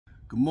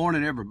Good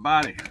morning,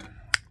 everybody.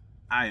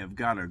 I have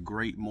got a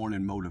great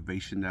morning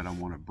motivation that I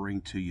want to bring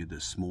to you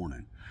this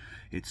morning.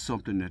 It's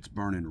something that's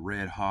burning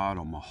red hot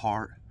on my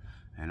heart,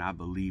 and I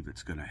believe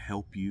it's going to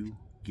help you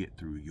get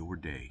through your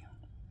day.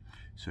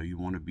 So you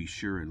want to be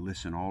sure and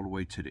listen all the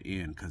way to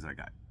the end, because I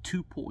got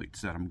 2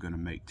 points that I'm going to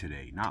make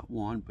today. Not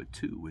one, but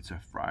two. It's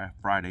a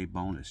Friday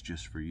bonus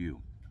just for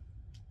you.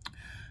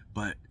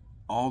 But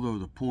although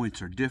the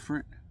points are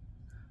different,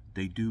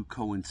 they do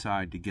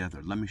coincide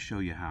together. Let me show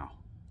you how.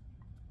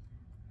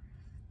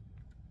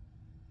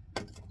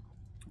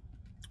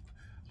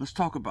 Let's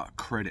talk about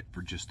credit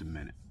for just a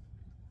minute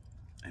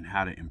and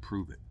how to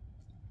improve it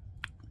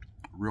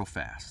real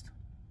fast.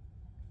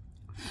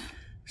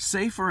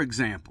 Say, for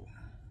example,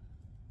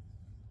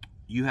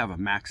 you have a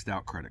maxed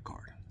out credit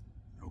card.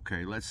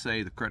 Okay, let's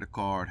say the credit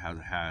card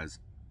has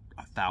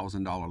a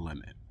 $1,000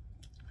 limit,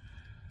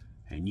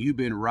 and you've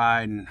been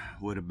riding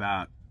with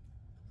about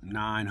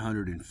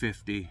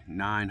 950,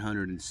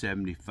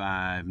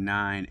 975,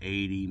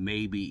 980,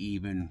 maybe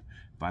even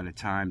by the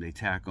time they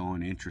tack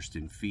on interest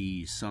and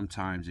fees,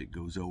 sometimes it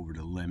goes over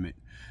the limit.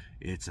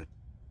 It's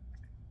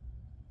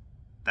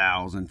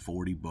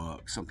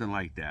 $1,040, something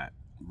like that,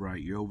 right?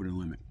 You're over the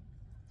limit.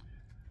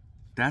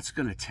 That's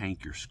going to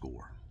tank your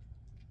score.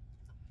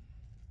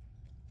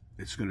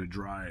 It's going to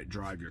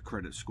drive your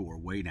credit score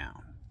way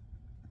down.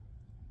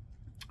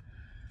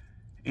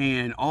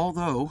 And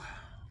although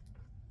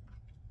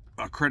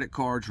credit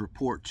cards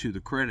report to the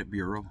credit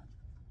bureau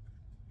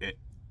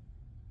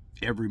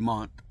every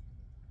month,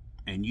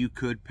 and you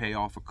could pay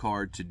off a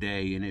card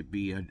today and it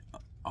be a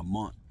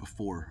month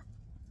before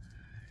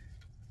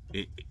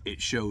it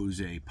shows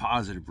a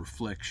positive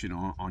reflection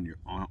on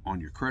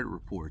your credit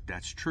report.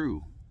 That's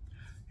true.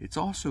 It's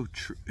also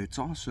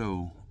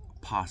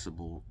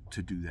possible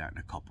to do that in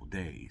a couple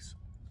days.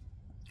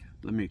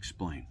 Let me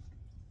explain.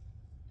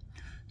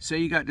 Say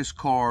you got this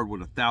card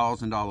with a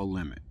 $1,000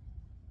 limit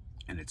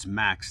and it's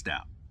maxed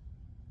out,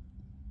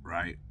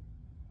 right?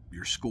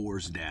 Your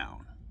score's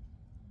down.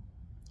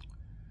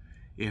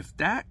 If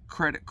that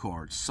credit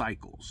card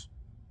cycles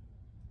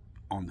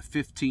on the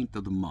 15th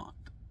of the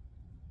month,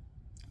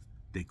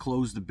 they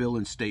close the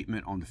billing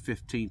statement on the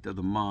 15th of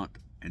the month,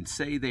 and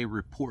say they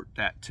report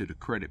that to the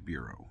credit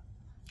bureau,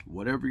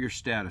 whatever your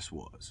status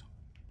was,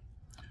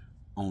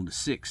 on the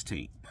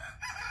 16th.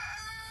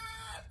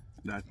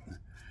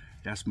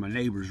 That's my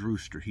neighbor's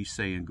rooster. He's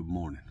saying good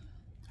morning.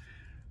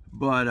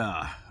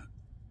 But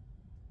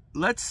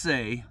let's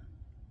say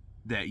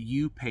that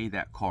you pay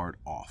that card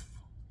off,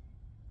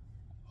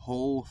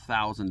 whole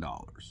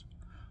 $1,000.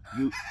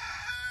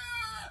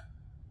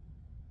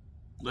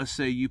 Let's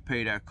say you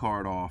pay that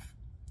card off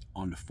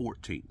on the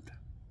 14th.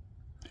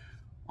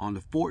 On the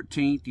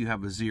 14th, you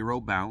have a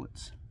zero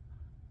balance.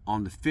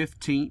 On the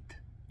 15th,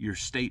 your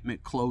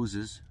statement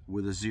closes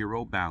with a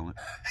zero balance.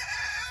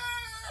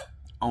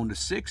 On the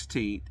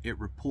 16th, it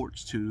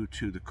reports to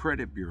the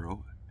credit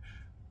bureau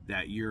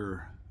that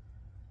your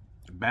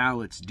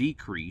balance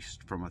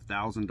decreased from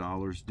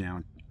 $1,000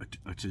 down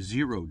to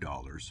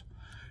 $0.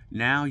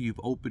 Now you've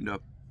opened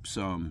up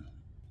some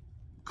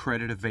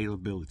credit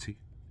availability.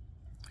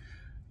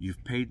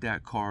 You've paid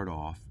that card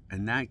off,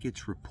 and that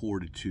gets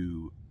reported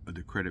to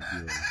the credit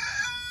bureau.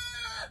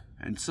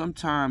 And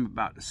sometime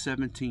about the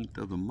 17th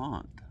of the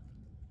month,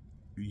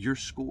 your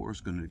score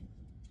is going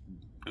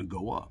to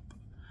go up.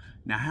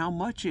 Now, how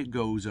much it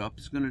goes up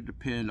is going to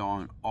depend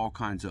on all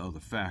kinds of other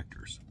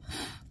factors,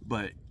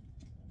 but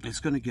it's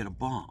going to get a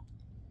bump.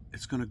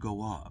 It's going to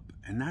go up,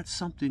 and that's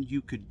something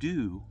you could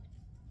do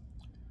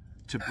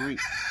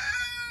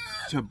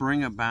to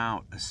bring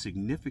about a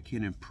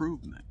significant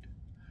improvement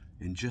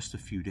in just a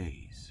few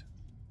days.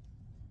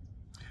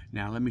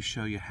 Now, let me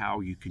show you how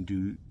you can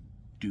do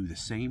the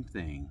same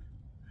thing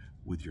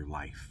with your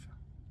life.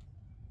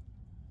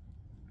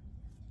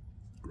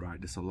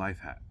 Right, this is a life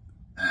hack.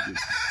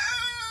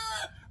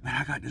 Man,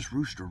 I got this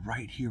rooster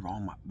right here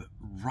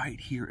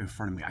in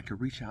front of me. I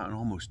could reach out and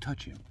almost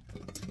touch him.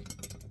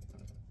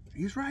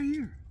 He's right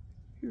here.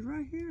 He's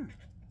right here.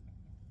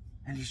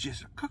 And he's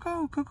just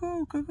cuckoo,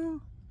 cuckoo, cuckoo,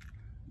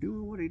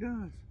 doing what he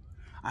does.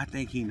 I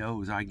think he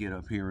knows I get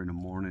up here in the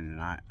morning and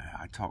I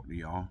talk to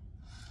y'all,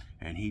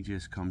 and he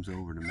just comes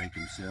over to make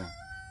himself.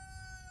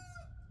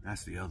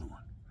 That's the other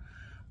one.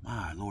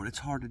 My Lord, it's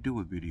hard to do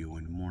a video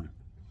in the morning.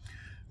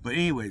 But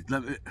anyways,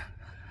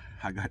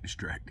 I got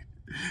distracted.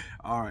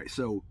 All right,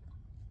 so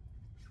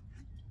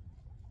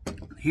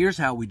here's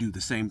how we do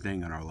the same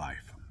thing in our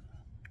life.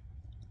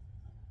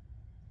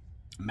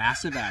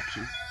 Massive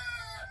action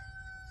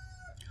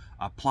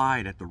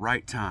applied at the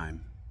right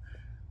time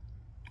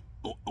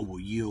will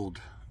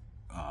yield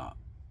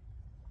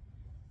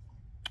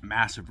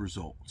massive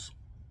results.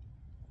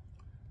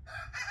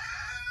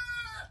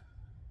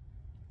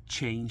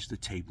 Change the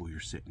table you're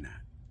sitting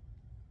at.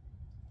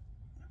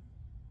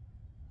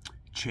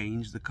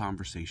 Change the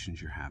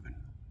conversations you're having.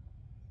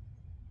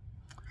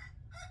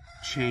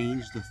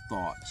 Change the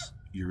thoughts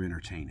you're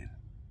entertaining.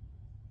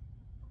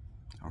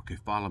 Okay,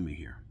 follow me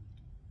here.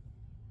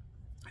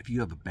 If you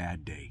have a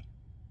bad day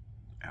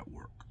at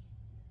work,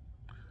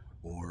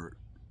 or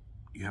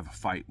you have a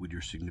fight with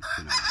your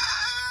significant other.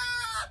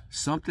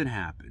 Something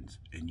happens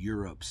and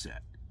you're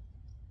upset.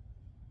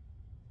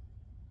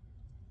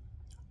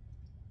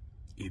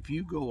 If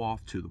you go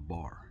off to the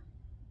bar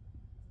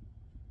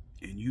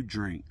and you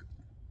drink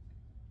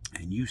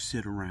and you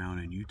sit around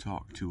and you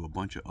talk to a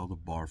bunch of other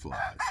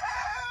barflies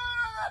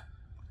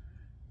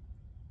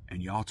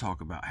and y'all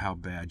talk about how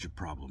bad your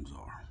problems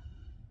are,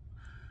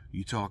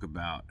 you talk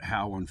about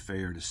how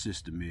unfair the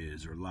system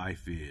is or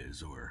life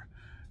is, or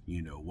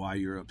why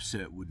you're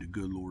upset with the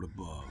good Lord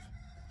above,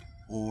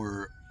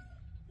 or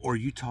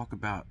you talk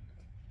about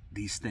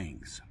these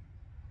things,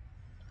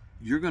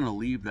 you're going to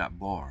leave that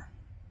bar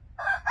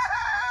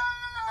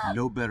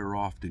no better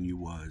off than you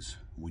was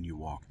when you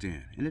walked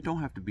in. And it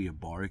don't have to be a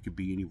bar, it could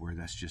be anywhere.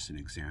 That's just an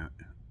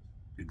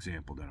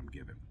example that I'm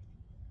giving.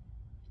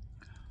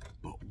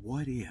 But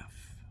what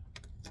if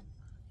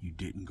you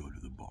didn't go to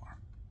the bar?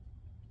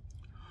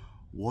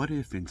 What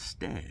if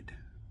instead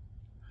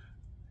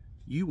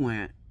you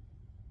went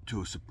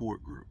to a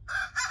support group,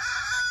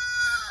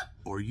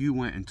 or you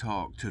went and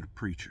talked to the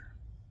preacher,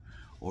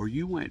 or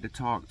you went to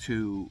talk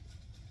to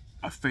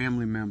a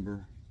family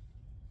member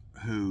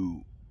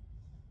who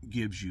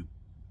gives you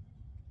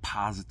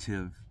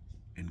positive,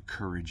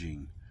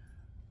 encouraging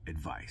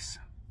advice?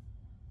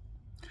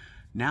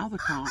 Now the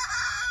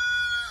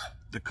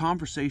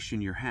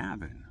conversation you're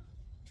having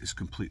is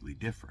completely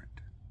different.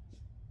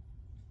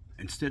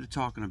 Instead of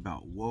talking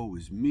about woe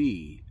is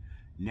me,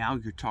 now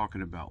you're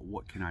talking about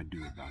what can I do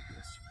about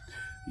this?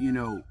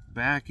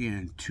 Back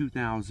in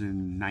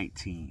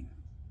 2019,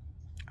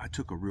 I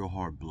took a real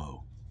hard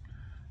blow.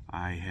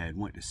 I had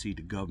went to see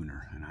the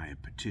governor, and I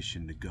had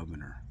petitioned the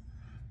governor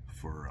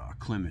for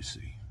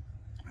clemency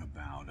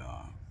about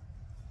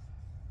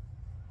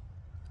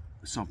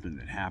something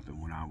that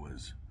happened when I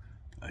was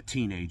a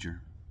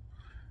teenager,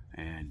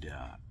 and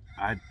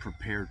I'd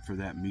prepared for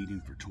that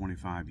meeting for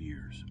 25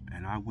 years,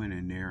 and I went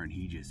in there and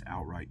he just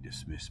outright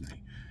dismissed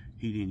me.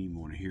 He didn't even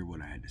want to hear what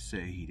I had to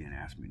say. He didn't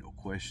ask me no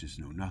questions,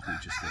 no nothing,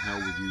 just the hell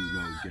with you,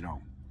 no, get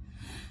on.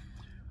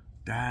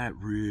 That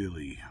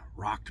really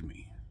rocked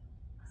me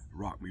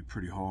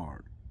pretty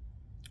hard,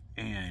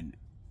 and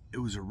it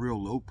was a real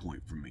low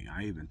point for me.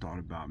 I even thought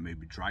about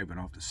maybe driving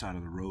off the side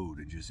of the road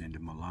and just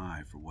ending my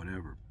life or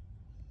whatever.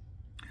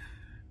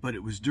 But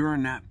it was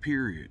during that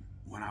period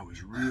when I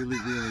was really,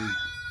 really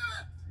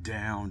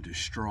down,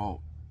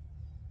 distraught,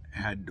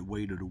 had the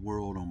weight of the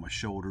world on my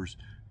shoulders,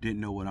 didn't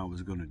know what I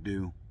was going to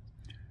do,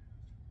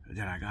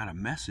 that I got a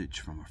message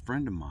from a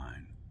friend of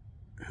mine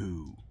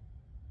who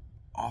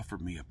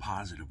offered me a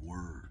positive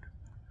word,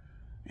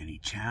 and he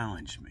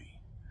challenged me,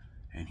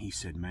 and he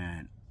said,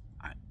 man,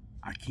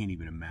 I can't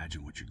even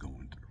imagine what you're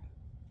going through.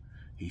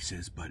 He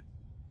says, but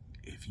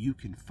if you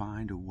can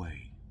find a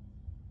way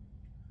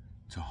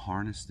to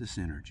harness this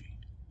energy,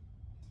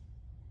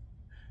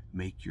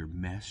 make your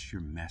mess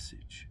your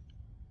message,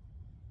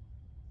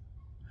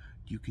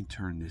 you can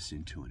turn this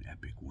into an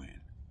epic win.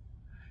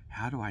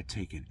 How do I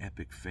take an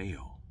epic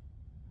fail,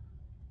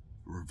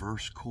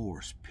 reverse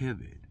course,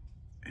 pivot,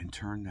 and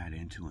turn that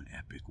into an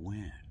epic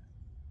win?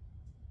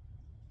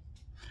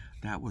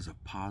 That was a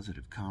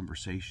positive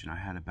conversation. I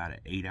had about an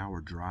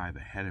 8-hour drive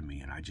ahead of me,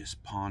 and I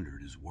just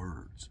pondered his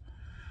words.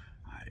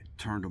 I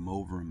turned them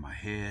over in my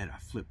head. I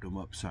flipped them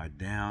upside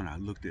down. I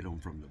looked at them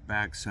from the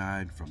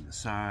backside, from the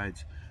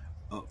sides,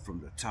 up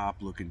from the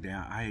top, looking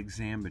down. I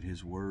examined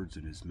his words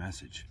and his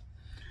message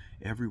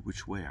every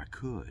which way I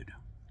could.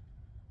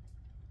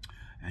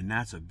 And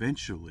that's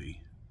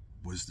eventually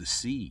was the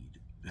seed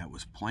that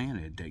was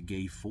planted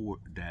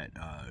that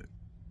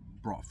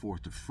brought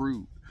forth the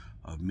fruit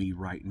of me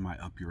writing my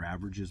Up Your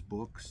Averages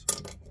books,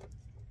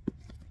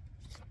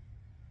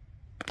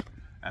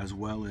 as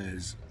well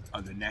as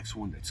the next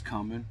one that's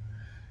coming,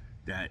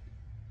 that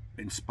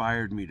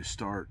inspired me to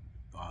start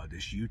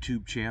this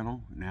YouTube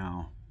channel.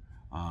 Now,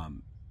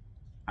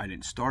 I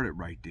didn't start it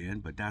right then,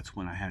 but that's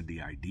when I had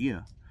the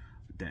idea.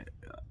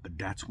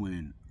 That's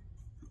when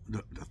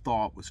the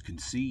thought was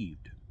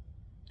conceived.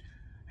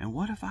 And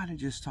what if I'd have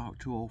just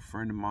talked to an old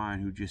friend of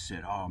mine who just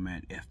said, "Oh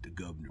man, F the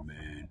governor,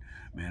 man,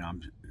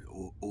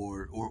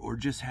 or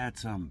just had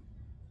some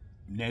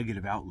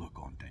negative outlook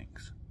on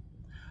things?"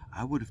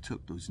 I would have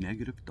took those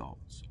negative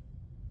thoughts,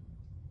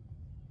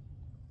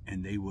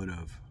 and they would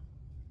have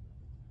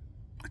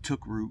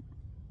took root,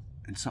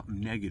 and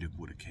something negative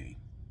would have came.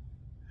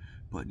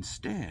 But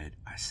instead,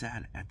 I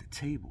sat at the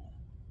table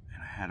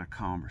and I had a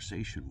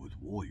conversation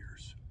with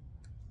warriors.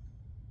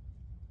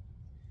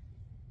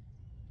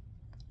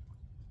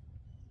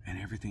 And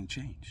everything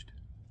changed.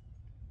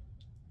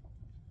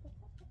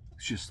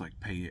 It's just like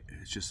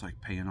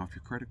paying off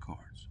your credit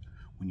cards.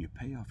 When you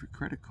pay off your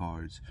credit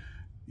cards,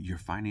 your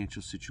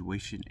financial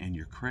situation and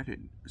your credit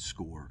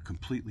score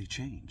completely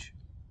change.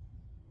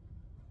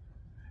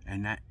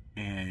 And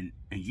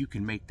you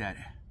can make that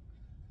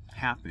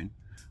happen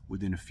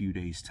within a few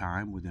days'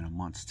 time, within a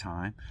month's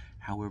time,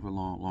 however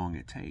long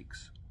it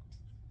takes.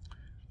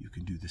 You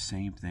can do the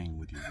same thing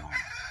with your life.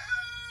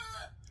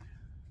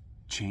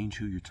 Change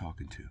who you're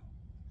talking to.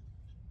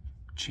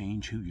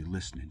 Change who you're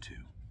listening to.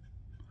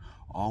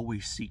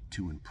 Always seek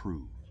to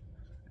improve.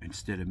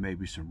 Instead of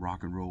maybe some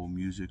rock and roll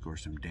music or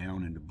some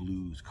down in the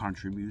blues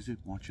country music,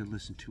 why don't you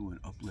listen to an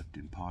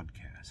uplifting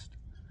podcast?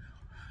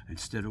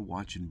 Instead of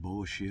watching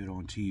bullshit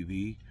on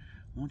TV,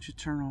 why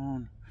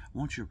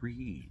don't you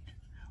read?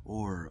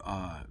 Or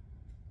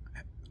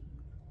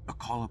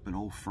call up an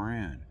old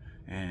friend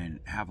and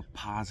have a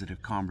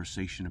positive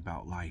conversation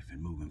about life and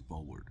moving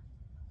forward.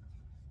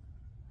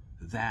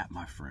 That,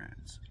 my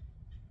friends,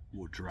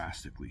 will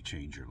drastically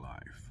change your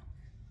life.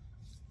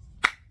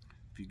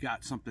 If you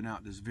got something out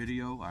of this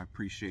video, I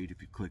appreciate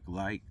if you click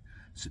like,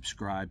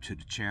 subscribe to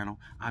the channel.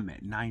 I'm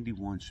at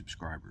 91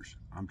 subscribers.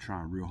 I'm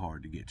trying real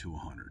hard to get to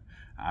 100.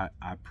 I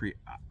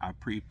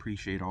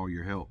appreciate all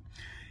your help.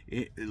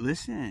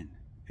 Listen,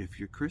 if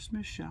you're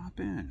Christmas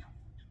shopping,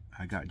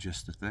 I got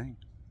just the thing.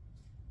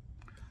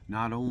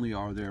 Not only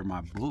are there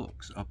my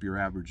books, Up Your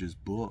Average's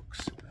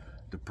books,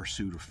 The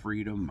Pursuit of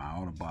Freedom, my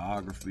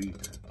autobiography,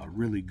 a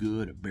really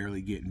good, a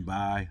Barely Getting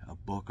By, a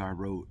book I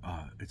wrote.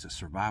 It's a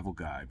survival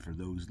guide for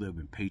those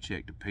living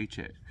paycheck to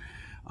paycheck.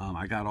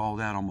 I got all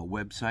that on my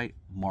website,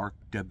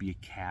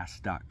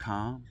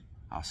 markwcast.com.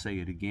 I'll say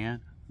it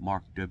again,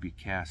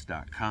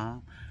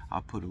 markwcast.com.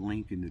 I'll put a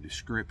link in the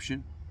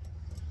description.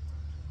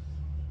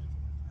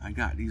 I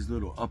got these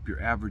little Up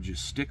Your Averages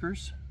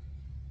stickers.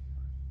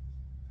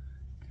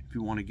 If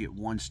you want to get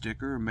one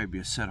sticker or maybe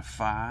a set of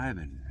 5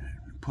 and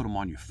put them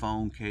on your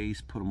phone case,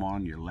 put them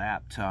on your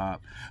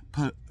laptop,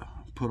 put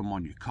them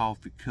on your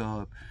coffee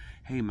cup.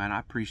 Hey man, I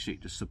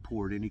appreciate the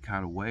support any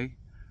kind of way,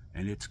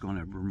 and it's going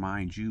to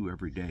remind you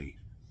every day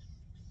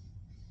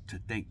to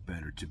think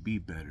better, to be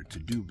better, to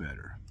do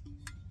better.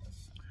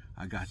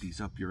 I got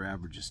these Up Your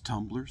Averages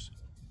tumblers.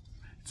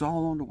 It's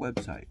all on the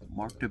website,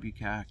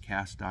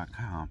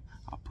 markwcast.com.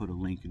 I'll put a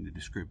link in the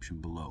description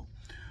below.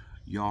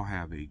 Y'all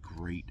have a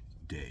great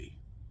day.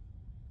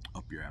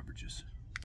 Up Your Averages.